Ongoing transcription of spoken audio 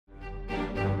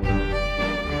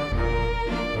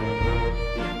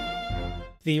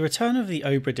The Return of the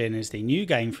Obra Dinn is the new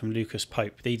game from Lucas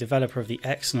Pope, the developer of the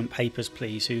excellent Papers,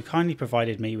 Please, who kindly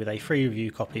provided me with a free review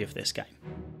copy of this game.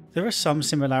 There are some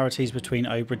similarities between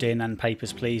Obra Dinn and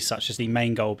Papers, Please, such as the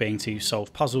main goal being to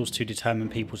solve puzzles to determine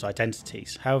people's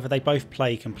identities, however they both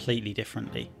play completely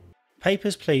differently.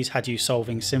 Papers, Please had you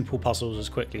solving simple puzzles as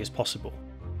quickly as possible.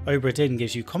 Obra Dinn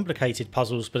gives you complicated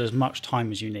puzzles but as much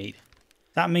time as you need.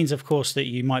 That means of course that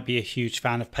you might be a huge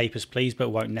fan of Papers, Please but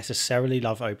won't necessarily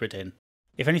love Obra Dinn.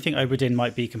 If anything, Obra Dinn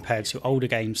might be compared to older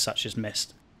games such as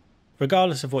Myst.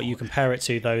 Regardless of what you compare it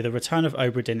to though, the Return of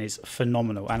Obra Dinn is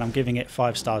phenomenal and I'm giving it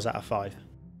 5 stars out of 5.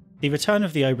 The Return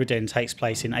of the Obra Dinn takes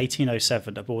place in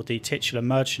 1807 aboard the titular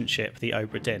merchant ship the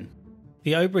Obra Dinn.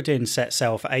 The Obra Dinn set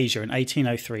sail for Asia in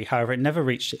 1803, however it never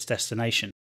reached its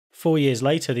destination. 4 years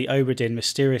later the Obra Dinn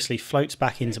mysteriously floats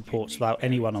back into port without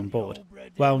anyone on board.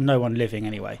 Well, no one living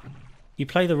anyway. You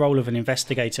play the role of an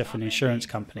investigator for an insurance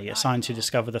company assigned to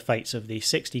discover the fates of the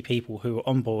 60 people who were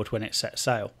on board when it set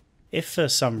sail. If for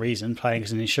some reason playing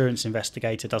as an insurance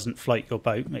investigator doesn't float your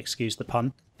boat, excuse the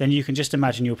pun, then you can just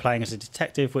imagine you're playing as a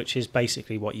detective, which is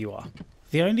basically what you are.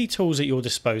 The only tools at your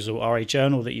disposal are a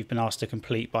journal that you've been asked to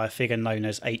complete by a figure known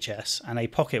as HS and a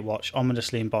pocket watch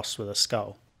ominously embossed with a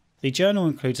skull. The journal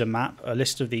includes a map, a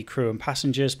list of the crew and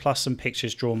passengers, plus some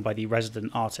pictures drawn by the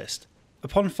resident artist.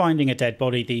 Upon finding a dead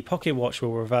body, the pocket watch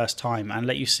will reverse time and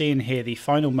let you see and hear the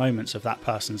final moments of that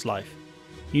person's life.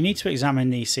 You need to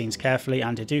examine these scenes carefully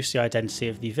and deduce the identity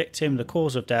of the victim, the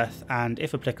cause of death, and,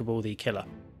 if applicable, the killer.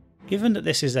 Given that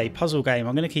this is a puzzle game,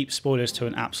 I'm going to keep spoilers to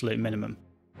an absolute minimum.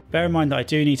 Bear in mind that I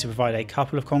do need to provide a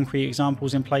couple of concrete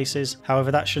examples in places, however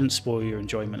that shouldn't spoil your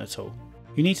enjoyment at all.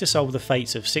 You need to solve the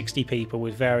fates of 60 people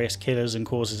with various killers and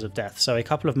causes of death, so a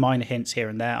couple of minor hints here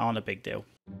and there aren't a big deal.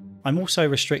 I'm also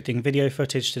restricting video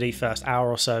footage to the first hour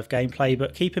or so of gameplay,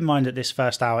 but keep in mind that this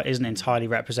first hour isn't entirely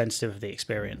representative of the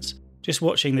experience. Just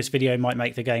watching this video might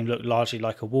make the game look largely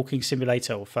like a walking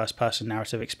simulator or first-person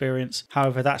narrative experience,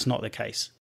 however that's not the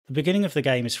case. The beginning of the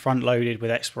game is front-loaded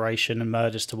with exploration and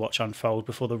murders to watch unfold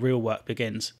before the real work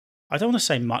begins. I don't want to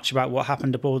say much about what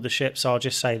happened aboard the ship, so I'll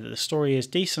just say that the story is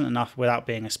decent enough without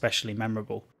being especially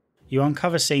memorable. You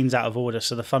uncover scenes out of order,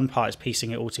 so the fun part is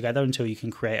piecing it all together until you can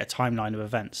create a timeline of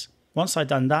events. Once I'd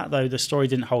done that though, the story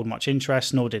didn't hold much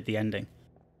interest, nor did the ending.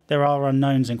 There are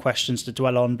unknowns and questions to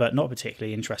dwell on, but not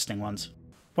particularly interesting ones.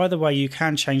 By the way, you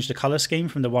can change the colour scheme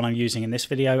from the one I'm using in this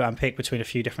video and pick between a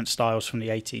few different styles from the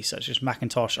 80s, such as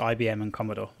Macintosh, IBM and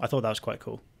Commodore. I thought that was quite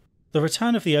cool. The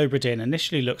Return of the Obra Dinn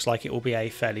initially looks like it will be a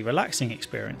fairly relaxing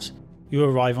experience. You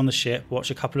arrive on the ship,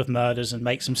 watch a couple of murders and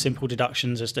make some simple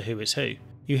deductions as to who is who.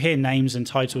 You hear names and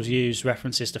titles used,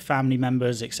 references to family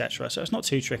members, etc, so it's not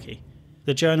too tricky.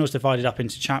 The journal is divided up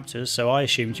into chapters, so I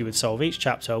assumed you would solve each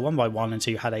chapter one by one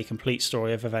until you had a complete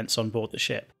story of events on board the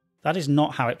ship. That is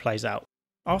not how it plays out.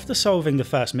 After solving the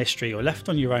first mystery, you're left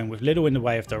on your own with little in the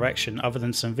way of direction other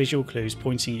than some visual clues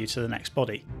pointing you to the next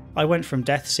body. I went from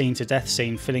death scene to death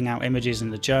scene filling out images in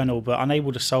the journal but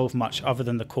unable to solve much other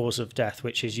than the cause of death,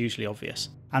 which is usually obvious.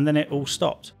 And then it all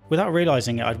stopped. Without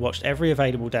realising it, I'd watched every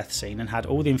available death scene and had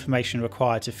all the information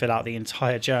required to fill out the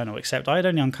entire journal, except I had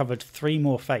only uncovered 3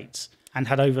 more fates and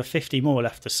had over 50 more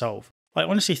left to solve. I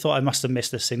honestly thought I must have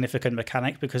missed a significant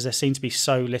mechanic because there seemed to be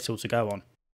so little to go on.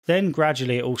 Then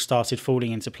gradually it all started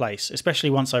falling into place,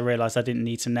 especially once I realised I didn't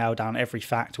need to nail down every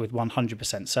fact with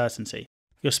 100% certainty.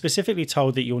 You're specifically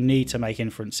told that you'll need to make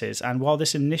inferences, and while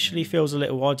this initially feels a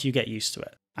little odd, you get used to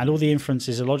it. And all the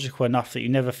inferences are logical enough that you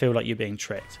never feel like you're being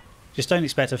tricked. Just don't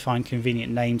expect to find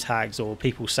convenient name tags or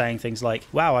people saying things like,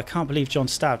 "Wow, I can't believe John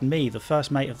stabbed me, the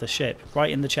first mate of the ship, right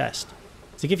in the chest."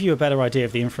 To give you a better idea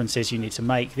of the inferences you need to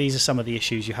make, these are some of the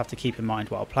issues you have to keep in mind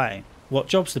while playing. What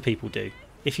jobs do people do?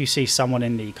 If you see someone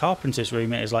in the carpenter's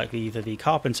room, it is likely either the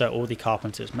carpenter or the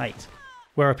carpenter's mate.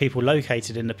 Where are people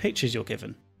located in the pictures you're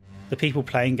given? The people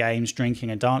playing games, drinking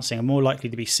and dancing are more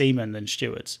likely to be seamen than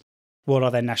stewards. What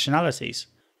are their nationalities?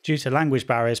 Due to language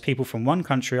barriers, people from one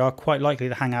country are quite likely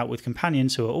to hang out with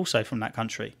companions who are also from that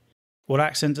country. What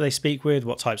accent do they speak with?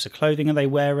 What types of clothing are they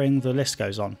wearing? The list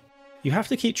goes on. You have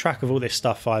to keep track of all this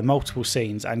stuff via multiple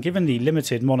scenes, and given the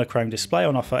limited monochrome display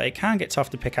on offer, it can get tough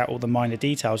to pick out all the minor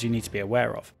details you need to be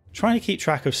aware of. Trying to keep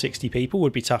track of 60 people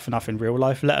would be tough enough in real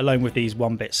life, let alone with these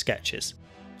one-bit sketches.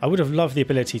 I would have loved the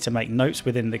ability to make notes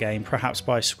within the game, perhaps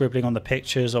by scribbling on the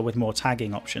pictures or with more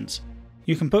tagging options.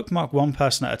 You can bookmark one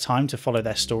person at a time to follow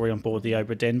their story on board the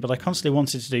Obra Dinn, but I constantly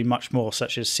wanted to do much more,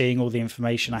 such as seeing all the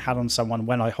information I had on someone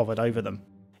when I hovered over them.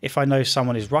 If I know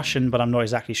someone is Russian but I'm not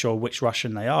exactly sure which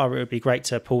Russian they are, it would be great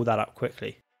to pull that up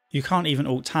quickly. You can't even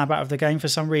Alt-Tab out of the game for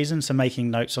some reason, so making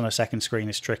notes on a second screen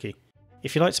is tricky.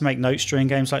 If you like to make notes during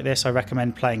games like this, I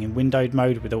recommend playing in windowed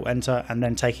mode with Alt-Enter and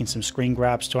then taking some screen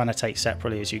grabs to annotate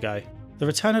separately as you go. The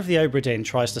Return of the Obra Dinn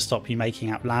tries to stop you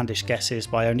making outlandish guesses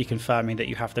by only confirming that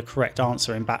you have the correct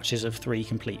answer in batches of 3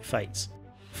 complete fates.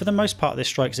 For the most part, this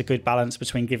strikes a good balance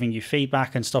between giving you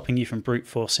feedback and stopping you from brute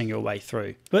forcing your way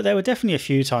through. But there were definitely a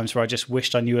few times where I just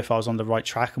wished I knew if I was on the right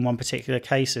track in one particular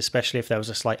case, especially if there was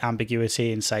a slight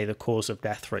ambiguity in, say, the cause of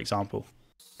death, for example.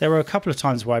 There were a couple of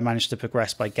times where I managed to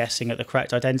progress by guessing at the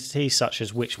correct identity, such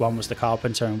as which one was the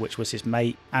carpenter and which was his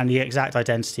mate, and the exact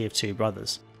identity of 2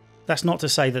 brothers. That's not to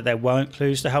say that there weren't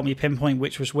clues to help me pinpoint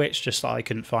which was which, just that I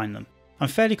couldn't find them. I'm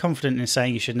fairly confident in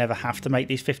saying you should never have to make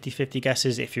these 50-50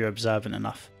 guesses if you're observant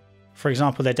enough. For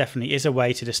example, there definitely is a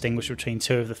way to distinguish between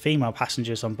 2 of the female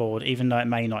passengers on board, even though it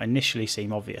may not initially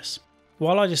seem obvious.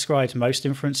 While I described most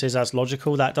inferences as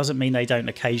logical, that doesn't mean they don't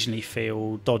occasionally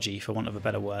feel dodgy, for want of a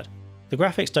better word. The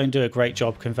graphics don't do a great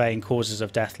job conveying causes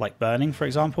of death like burning, for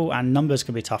example, and numbers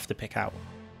can be tough to pick out.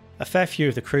 A fair few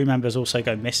of the crew members also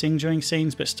go missing during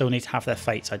scenes but still need to have their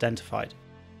fates identified.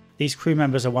 These crew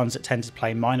members are ones that tend to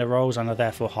play minor roles and are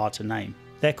therefore hard to name.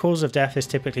 Their cause of death is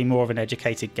typically more of an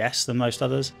educated guess than most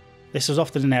others. This was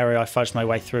often an area I fudged my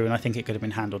way through and I think it could have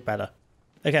been handled better.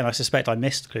 Again, I suspect I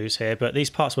missed clues here, but these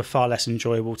parts were far less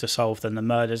enjoyable to solve than the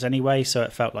murders anyway, so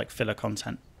it felt like filler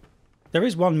content. There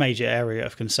is one major area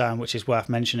of concern which is worth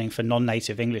mentioning for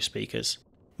non-native English speakers.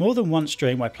 More than once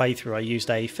during my playthrough I used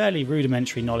a fairly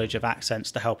rudimentary knowledge of accents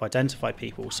to help identify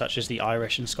people, such as the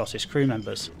Irish and Scottish crew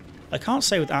members. I can't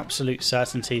say with absolute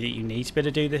certainty that you need to be able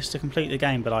to do this to complete the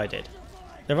game, but I did.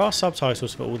 There are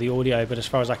subtitles for all the audio, but as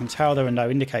far as I can tell there are no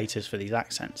indicators for these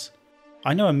accents.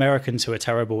 I know Americans who are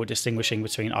terrible at distinguishing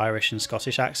between Irish and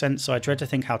Scottish accents, so I dread to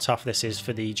think how tough this is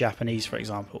for the Japanese, for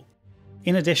example.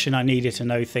 In addition, I needed to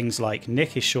know things like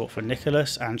Nick is short for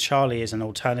Nicholas and Charlie is an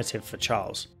alternative for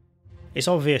Charles. It's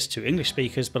obvious to English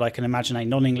speakers, but I can imagine a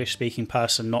non-English speaking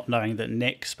person not knowing that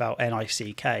Nick, spelled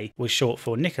N-I-C-K, was short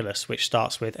for Nicholas, which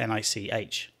starts with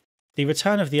N-I-C-H. The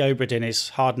Return of the Obra Dinn is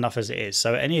hard enough as it is,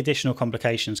 so any additional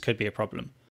complications could be a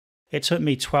problem. It took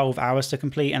me 12 hours to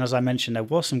complete, and as I mentioned, there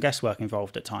was some guesswork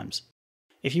involved at times.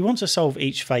 If you want to solve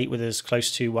each fate with as close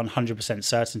to 100%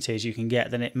 certainty as you can get,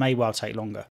 then it may well take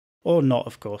longer. Or not,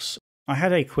 of course. I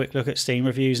had a quick look at Steam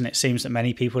reviews and it seems that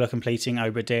many people are completing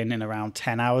Obra Dinn in around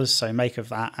 10 hours, so make of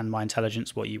that and my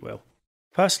intelligence what you will.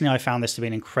 Personally, I found this to be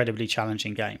an incredibly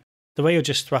challenging game. The way you're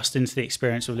just thrust into the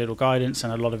experience with little guidance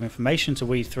and a lot of information to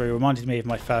weed through reminded me of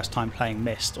my first time playing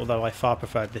Myst, although I far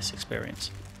preferred this experience.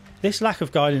 This lack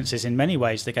of guidance is in many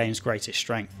ways the game's greatest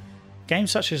strength.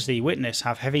 Games such as The Witness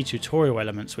have heavy tutorial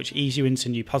elements which ease you into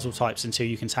new puzzle types until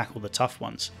you can tackle the tough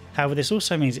ones. However, this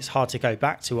also means it's hard to go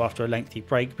back to after a lengthy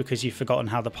break because you've forgotten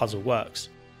how the puzzle works.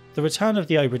 The Return of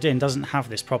the Obra Dinn doesn't have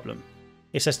this problem.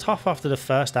 It's as tough after the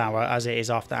first hour as it is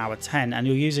after hour 10, and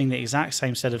you're using the exact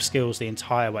same set of skills the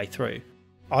entire way through.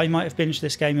 I might have binged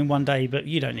this game in one day, but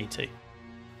you don't need to.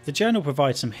 The journal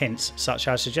provides some hints, such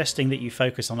as suggesting that you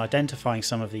focus on identifying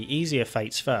some of the easier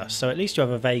fates first, so at least you have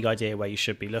a vague idea where you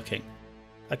should be looking.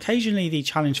 Occasionally the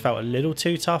challenge felt a little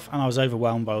too tough and I was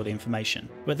overwhelmed by all the information,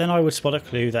 but then I would spot a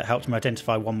clue that helped me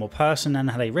identify one more person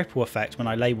and had a ripple effect when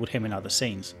I labelled him in other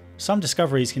scenes. Some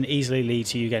discoveries can easily lead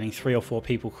to you getting 3 or 4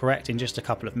 people correct in just a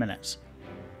couple of minutes.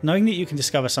 Knowing that you can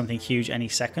discover something huge any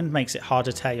second makes it hard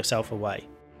to tear yourself away.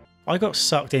 I got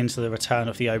sucked into the Return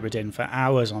of the Obra Dinn for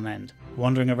hours on end,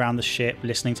 wandering around the ship,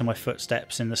 listening to my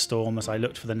footsteps in the storm as I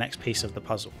looked for the next piece of the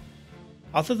puzzle.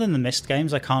 Other than the Myst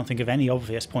games, I can't think of any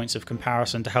obvious points of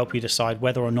comparison to help you decide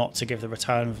whether or not to give the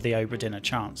Return of the Obra Dinn a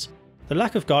chance. The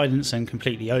lack of guidance and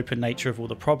completely open nature of all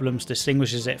the problems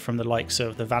distinguishes it from the likes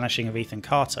of The Vanishing of Ethan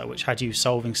Carter, which had you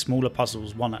solving smaller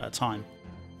puzzles one at a time.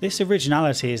 This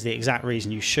originality is the exact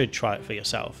reason you should try it for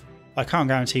yourself. I can't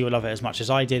guarantee you'll love it as much as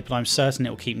I did, but I'm certain it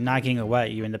will keep nagging away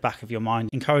at you in the back of your mind,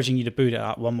 encouraging you to boot it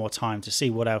up one more time to see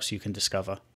what else you can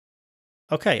discover.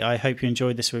 Okay, I hope you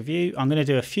enjoyed this review. I'm going to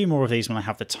do a few more of these when I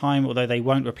have the time, although they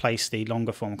won't replace the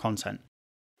longer form content.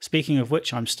 Speaking of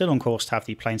which, I'm still on course to have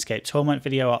the Planescape Torment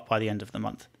video up by the end of the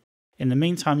month. In the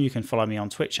meantime, you can follow me on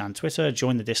Twitch and Twitter,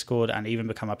 join the Discord, and even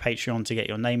become a Patreon to get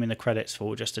your name in the credits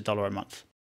for just $1 a month.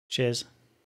 Cheers.